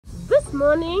this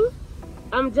morning.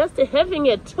 I'm just having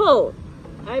a tour.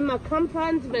 I'm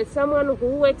accompanied by someone who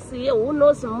works here, who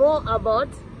knows more about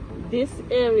this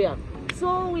area.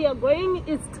 So we are going,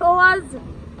 it's towards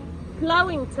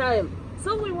plowing time.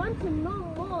 So we want to know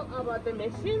more about the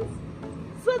machines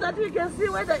so that we can see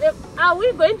whether, are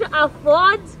we going to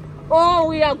afford or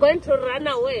we are going to run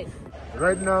away.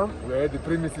 Right now, we're at the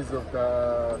premises of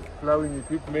the plowing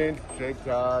equipment,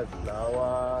 tractors,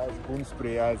 blowers, boom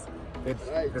sprayers, at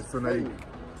the Sonalink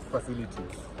facility.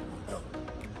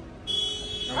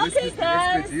 Okay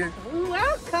guys,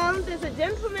 welcome. There's a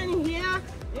gentleman here.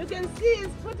 You can see he's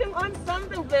putting on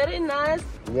something very nice.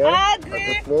 Yeah,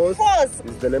 AgriForce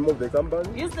is the name of the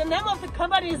company. Is the name of the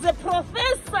company. He's a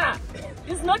professor.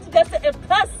 He's not just a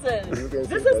person.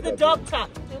 This is the doctor.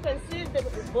 You can see the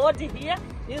body here.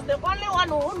 He's the only one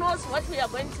who knows what we are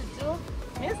going to do.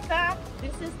 Mr.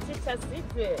 This is Teacher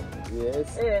Zikwe.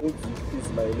 Yes, Muzi is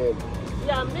my name.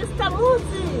 Yeah, Mr.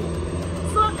 Muzi.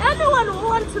 So anyone who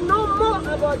wants to know more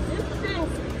about these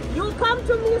things, you come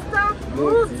to Mr.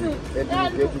 Muzi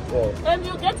and you get it all. And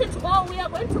you get it all. We are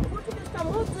going to put Mr.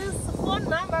 Muzi's phone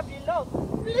number below.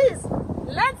 Please,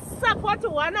 let's support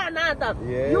one another.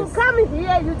 Yes. You come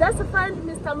here, you just find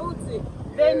Mr. Muzi.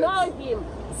 They know him.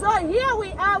 So here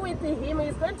we are with him.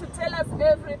 He's going to tell us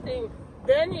everything.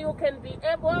 Then you can be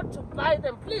able to buy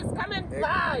them. Please come and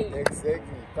buy.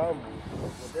 Exactly. Come.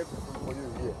 We've got everything for you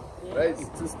here. Yes.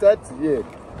 Right. To start here,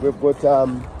 we've got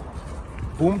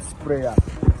boom sprayer.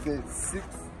 It's a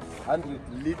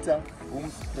 600-liter boom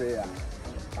sprayer.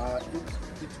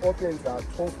 It opens a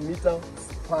 12-meter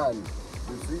span.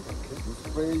 You see, you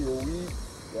spray your weed,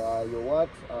 your what?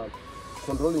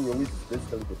 Controlling your weed is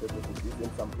basically the purpose of this,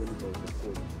 and some chemicals, of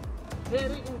course.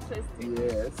 Very interesting.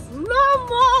 Yes. No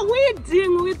more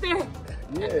weeding with a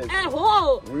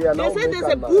hole. We are now they say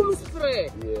there's a boom spray.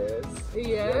 Yes. Yes.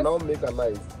 We are now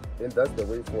mechanized, and that's the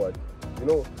way forward. You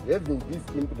know, having these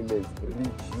implements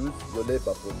reduce your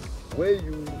labor force. Where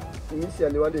you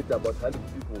initially wanted about 100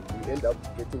 people, you end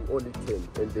up getting only 10,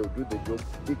 and they'll do the job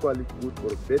equally good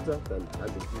or better than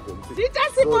 100 people.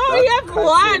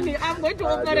 I'm going to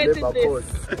operate the labor this. Force,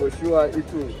 for sure,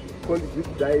 it will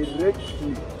contribute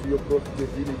directly to your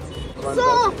profitability.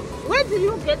 So, where do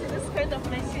you get this kind of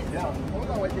machine? Yeah,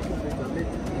 all our equipment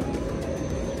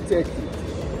take it.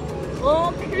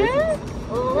 Okay.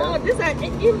 Oh, yeah. These are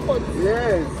imports.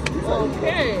 Yes. These are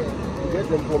okay. Imports. We get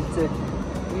them from Turkey.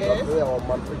 Yes. That's where our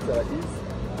manufacturer is,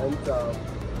 and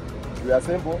we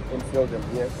assemble and sell them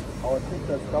here. Our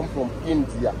tractors come from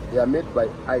India. They are made by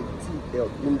ITL,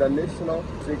 International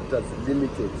Tractors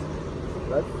Limited.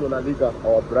 That's Sonaliga,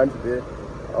 our brand there.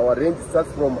 Our range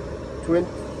starts from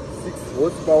 26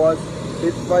 horsepower,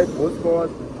 85 horsepower,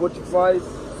 45,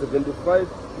 75,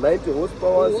 90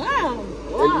 horsepower. Wow.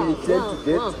 And we intend to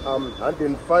get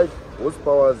 105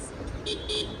 horsepower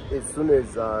as soon as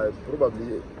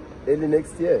probably early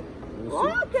next year.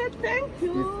 Okay, thank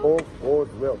you. If all goes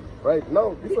well. Right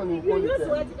now, this one is you use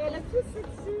what,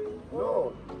 electricity?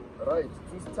 No, right.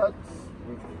 To start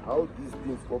with how these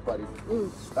things operate,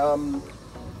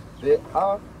 they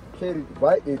are carried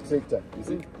by a tractor. You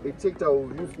see, a tractor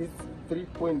will use its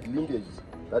 3-point linkage,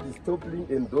 that is top link,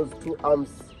 and those two arms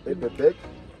at the back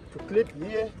to clip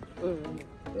here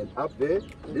and up there,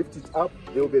 lift it up.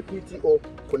 There will be a PTO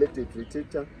connected to a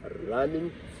tractor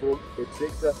running from a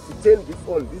tractor to turn this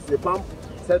on. This is a pump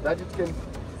so that it can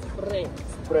spray.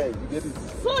 You get it?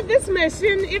 So this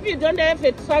machine, if you don't have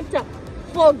a tractor,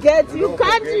 forget, you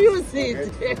can't use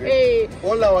it. Forget.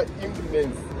 All our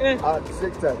implements are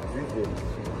tractor driven.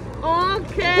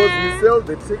 Okay. Because we sell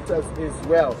the tractors as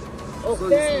well. Okay. So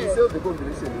you see, we sell the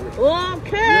combination here.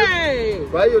 Okay.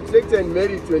 Yes. Buy your tractor and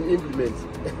marry it to an implement.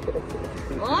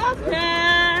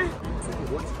 Okay.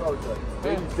 Horticulture,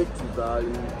 very effective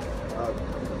in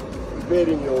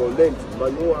preparing your land,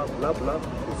 manure, blah blah.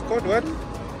 It's called what?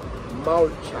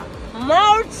 Mulcher.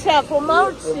 Mulcher for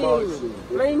mulching.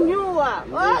 Manure.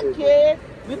 Yes. Okay.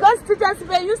 Because teachers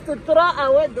were used to throw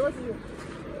away those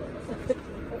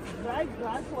dry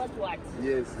grass, what?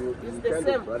 Yes, it's the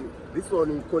same. This one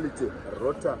we call it a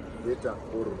rotavator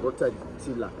or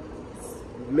rototiller.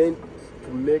 Meant to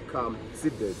make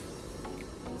seedbeds.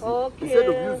 Okay. Instead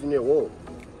of using a wall,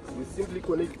 we simply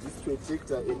connect this to a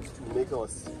tractor and to make our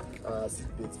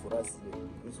seedbeds for us here.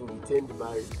 This will be turned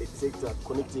by a tractor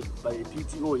connected by a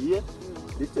PTO here,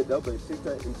 lifted up by a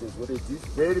tractor, and it is what it is.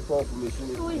 Very powerful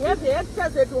machine. We have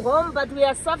hectares at home, but we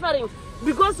are suffering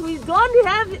because we don't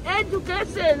have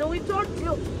education. We told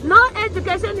you, no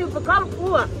education, you become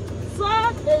poor.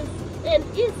 So there's an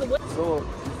easy way. So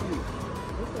you see,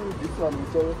 this one we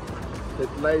call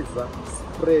fertilizer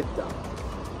spreader.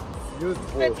 used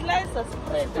for fertilizer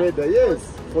spreader. spreader,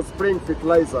 yes, for spraying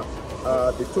fertilizer.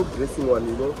 The top dressing one,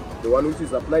 you know, the one which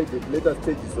is applied the later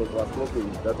stages of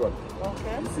cropping, that one.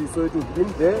 Okay. You see, so it will be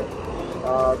in there,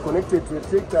 connected to a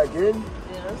tractor again.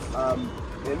 Yes.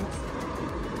 And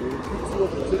the PTO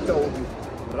of the tractor will be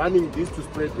running this to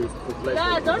spread the fertilizer.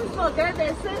 Yeah, don't forget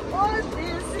they say all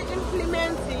these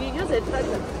implements you use a tractor.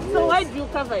 Yes. So why do you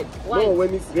cover it? Why? No,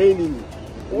 when it's raining.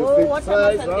 Oh, The what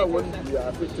fertilizer happens won't at be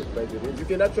affected by the rain. You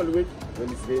can actually wait when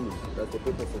it's raining. That's the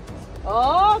purpose of this.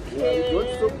 Okay. Yeah, you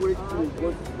don't stop waiting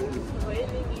when it's raining. It's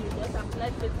raining, you just apply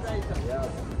fertilizer. Yeah,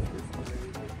 it's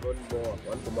one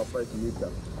more, 1.5 meter.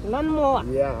 One more.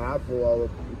 Yeah, half of our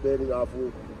preparing half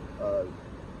of,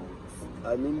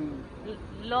 I mean,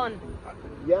 Lawn.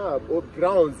 yeah, or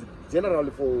grounds generally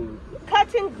for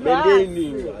Cutting grass.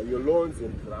 maintaining your lawns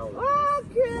and grounds.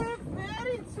 Okay,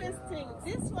 very interesting.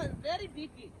 This one's very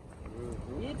big.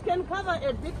 It can cover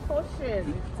a big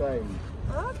portion. Big time.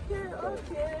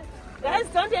 Okay. Guys,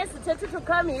 don't hesitate to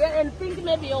come here and think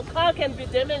maybe your car can be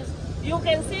damaged. You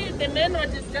can see the main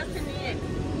road is just in here.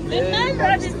 The main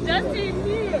road is just in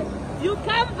here. You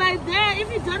come by there.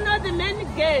 If you don't know the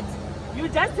main gate, you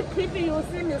just keep it. You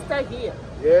see Mr. here.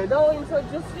 Yeah, They'll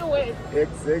introduce you with.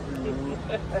 exactly.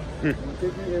 You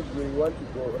take it everywhere you want to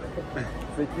go.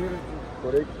 Security,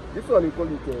 correct. This one you call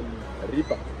it a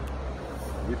reaper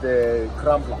with a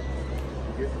crumbler.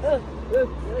 Okay.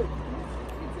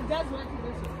 It does what it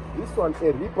is. This one,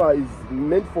 a reaper, is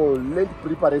meant for land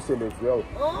preparation as well.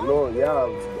 Oh. You know,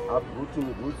 yeah,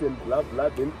 uprooting roots and blah blah,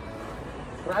 then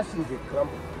crushing the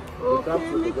crumble. Okay,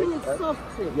 making it soft.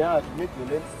 Yeah, to make the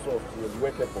land soft and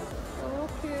workable.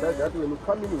 Okay. That when you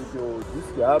come in with your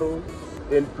disc harrow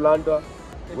and planter,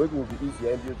 work will be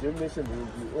easier and your germination will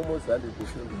be almost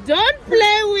 100%. Don't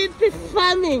play with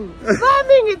farming.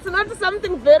 Farming, it's not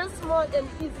something very small and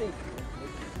easy.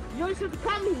 You should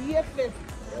come here first.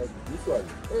 This one,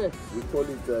 we call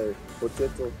it a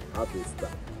potato harvester.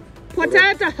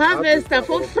 Potato harvester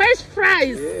for fresh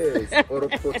fries. Yes, or a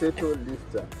potato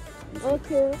lifter.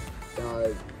 Okay.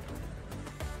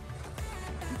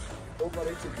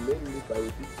 Operated mainly by a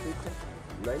big tractor,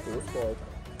 90 horsepower.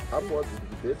 Upwards will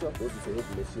be better because it's a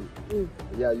heavy machine.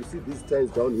 Yeah, you see these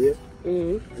tines down here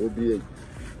will be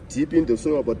deep in the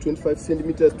soil about 25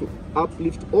 centimeters to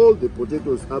uplift all the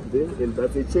potatoes up there, and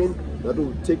that's a chain that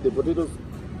will take the potatoes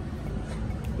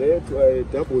there to a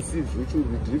double sieve, which will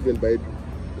be driven by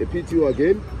a PTO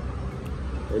again,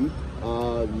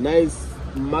 and nice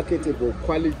marketable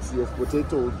quality of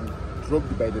potato will be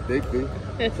dropped by the back there.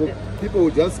 So people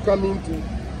will just come in to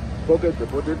pocket the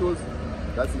potatoes.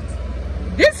 That's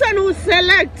it. This one will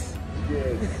select.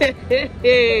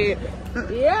 Yes.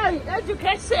 Yeah,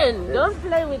 education. Yes. Don't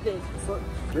play with it. So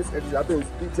this actually happens.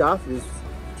 Each half is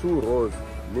 2 rows,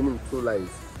 meaning 2 lines.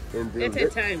 And then At a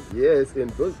time. Yes, and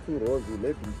those 2 rows will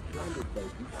have been planted by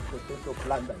this potato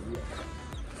planter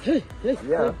here.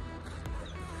 Yeah.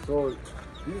 So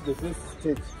this is the first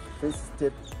stage. First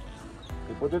step.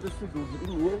 The potato seed will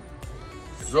be in here.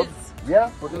 Drop, yeah,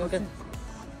 potato seed.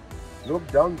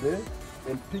 Drop down there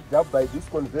and picked up by this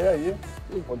conveyor here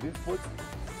on this spot.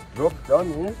 Drop down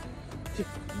here. You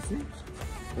see?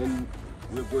 And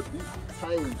we've got these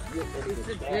tines here.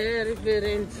 It's very,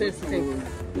 very interesting.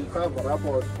 We cover up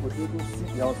our potato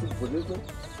seed, our seed potato,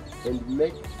 and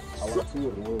make our 2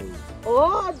 rows.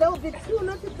 Oh, there will be 2,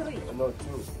 not 3. No,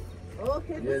 2.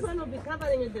 Okay, Yes. this one will be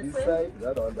covering it the This same. side,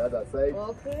 that on the other side,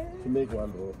 Okay. to make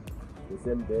 1 row. The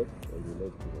same depth and the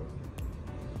next row.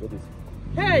 So this.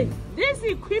 Hey, this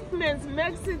equipment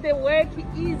makes the work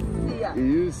easier,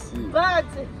 You see. but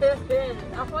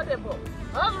affordable.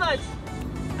 How much?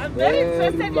 I'm very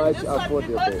interested in much this one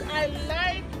because affordable. I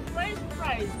like French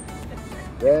fries.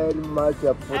 Very much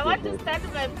affordable. I want to start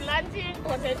by planting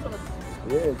potatoes.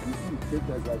 Yes, you see,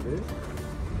 tractors are there.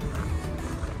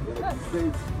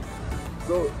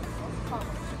 So,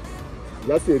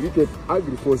 just a recap,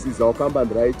 AgriForce is our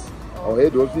company, right? Our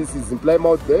head office is in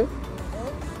Plymouth there.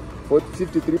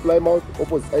 53 Plymouth,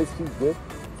 opposite Icefield there.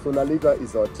 Sonaliga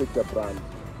is our tractor brand.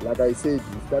 Like I said,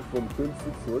 we start from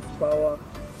 26 horsepower,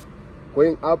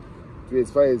 going up to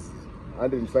as far as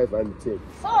 105 and 10.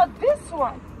 So this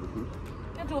one,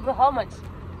 it will be how much?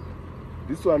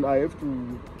 This one I have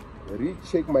to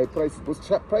recheck my price because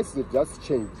prices have just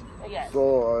changed. Yes.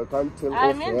 So I can't tell I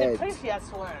off mean head. the previous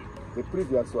one. The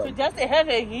previous To one. just have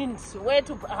a hint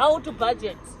how to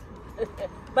budget.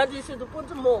 But you should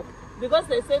put more because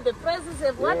they say the prices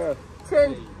have what? Yeah.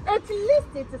 Changed. At least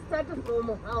it started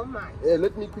from how much?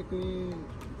 Let me quickly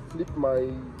flip my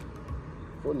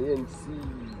phone here and see.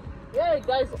 Yeah,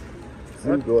 guys.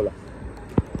 $0.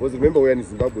 Because remember we're in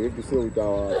Zimbabwe, we have to sell with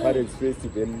our parents first,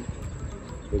 then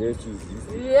The rest is this.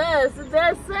 Yes,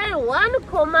 they say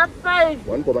 1,5.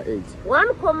 1,8.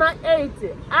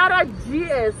 1,8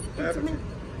 RGS. It means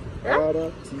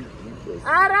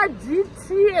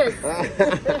RGTS.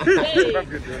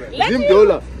 Zim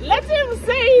dollar. Let him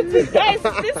say it, guys.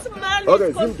 This man Okay,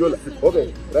 is Zim dollar. confusing Okay,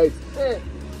 me. right.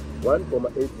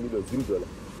 1,8 million Zim dollar.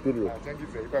 Period.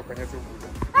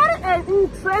 Very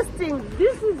interesting.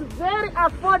 This is very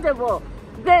affordable.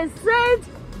 They said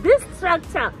this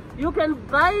tractor, you can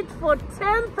buy it for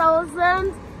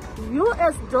 10,000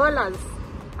 US dollars,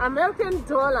 American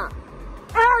dollar.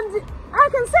 And I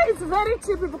can say it's very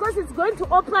cheap because it's going to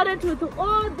operate with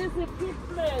all these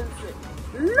equipment.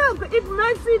 Look, it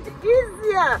makes it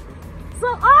easier. So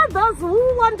all those who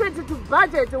wanted to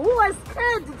budget, who were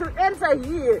scared to enter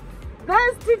here,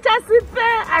 there's Teacher Sipe,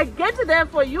 I get there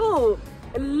for you.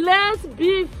 Let's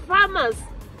be farmers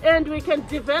and we can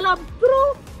develop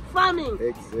through farming.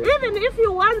 Exactly. Even if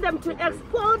you want them to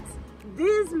export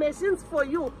these machines for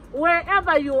you,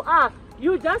 wherever you are,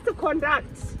 you just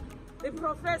contact the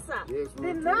professor. Yes,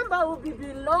 the number will be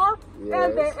below,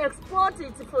 and they export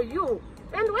it for you.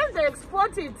 And when they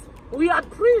export it, we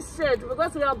appreciate,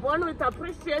 because we are born with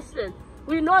appreciation.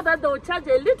 We know that they will charge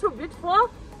a little bit for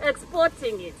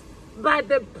exporting it, but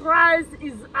the price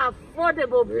is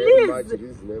affordable. Very much Please,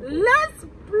 reasonable. let's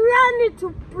plan it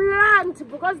to plant,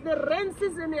 because the rain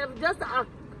season have just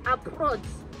approached.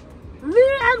 Me,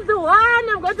 I'm the one,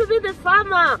 I'm going to be the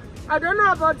farmer. I don't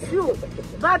know about you,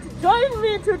 but join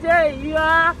me today. You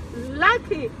are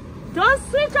lucky. Don't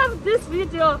switch off this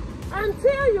video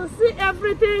until you see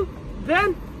everything,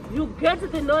 then you get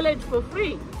the knowledge for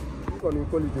free. This one we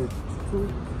call it a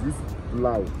two-disc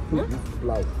plow. Two-disc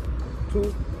plow.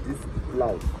 Two-disc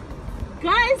plow.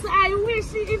 Guys, I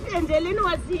wish if Angeline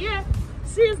was here.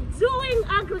 She's doing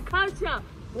agriculture.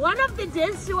 One of the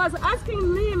days she was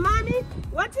asking me, Mommy,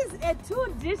 what is a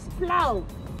two-disc plow?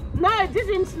 No, I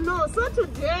didn't know. So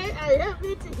today I have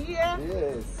it here.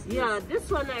 Yes. Yeah, this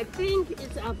one I think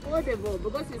it's affordable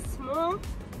because it's small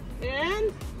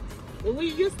and we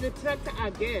use the tractor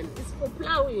again. It's for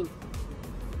plowing.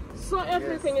 So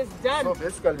everything is done. So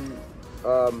basically,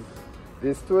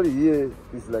 the story here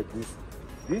is like this.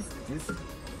 This basically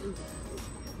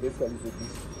is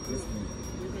this.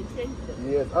 You can change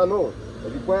them. Yes, I know.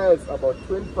 It requires about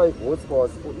 25 horsepower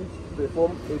for each to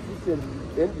perform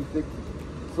efficiently and effectively.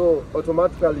 So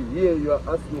automatically here you are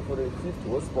asking for a 50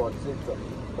 horsepower tractor.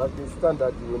 That's the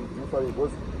standard when you find it,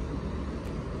 because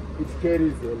it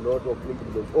carries a lot of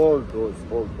implements, all those.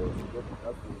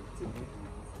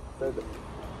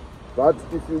 But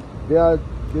if you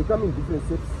they come in different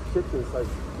shapes and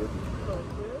sizes.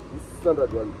 This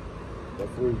standard one,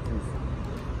 that's where it is.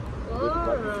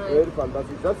 Alright. Very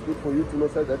fantastic. That's good for you to know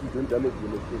so that you don't damage the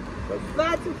machine.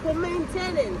 But for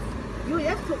maintenance, you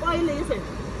have to oil, isn't it?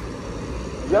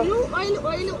 Yeah. You oil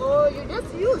or you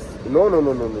just use? No.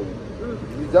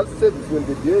 You just said it when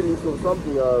the bearings or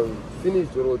something are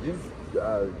finished, or this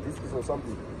is or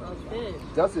something. Okay.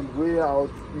 Just in way out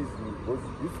easily, because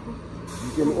this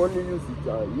you can only use it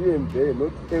here and there,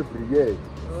 not every year.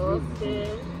 Okay.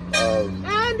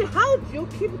 And how do you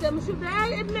keep them? Should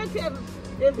I make a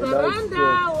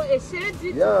veranda or a shed to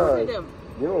put them?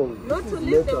 You know, not to this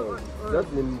leave metal, them. just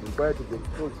when required to be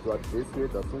exposed to adverse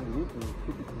weather, so you need to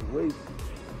keep it in weight.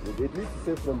 At least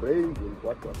safe from rain and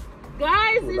water.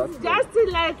 Guys, So it's just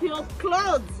like your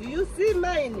clothes. You see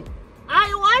mine.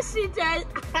 I wash it, I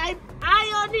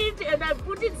iron it, and I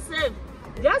put it safe.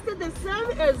 Just the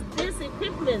same as this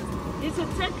equipment. You should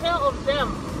take care of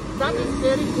them. That is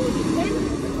very good.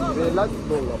 They last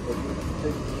longer for you to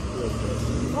take it.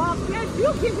 Okay, you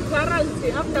give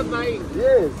guarantee after buying.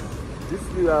 Yes, this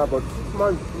is about 6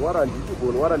 months warranty.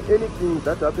 Anything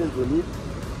that happens on it,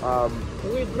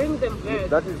 we bring them back.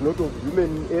 that is not of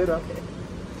human error,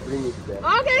 bring it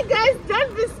back. Okay guys,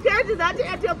 don't be scared that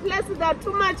at your place there are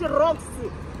too much rocks.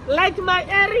 Like my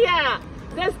area,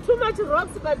 there's too much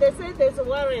rocks, but they say there's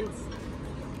warrants.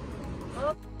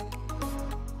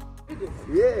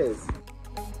 Yes.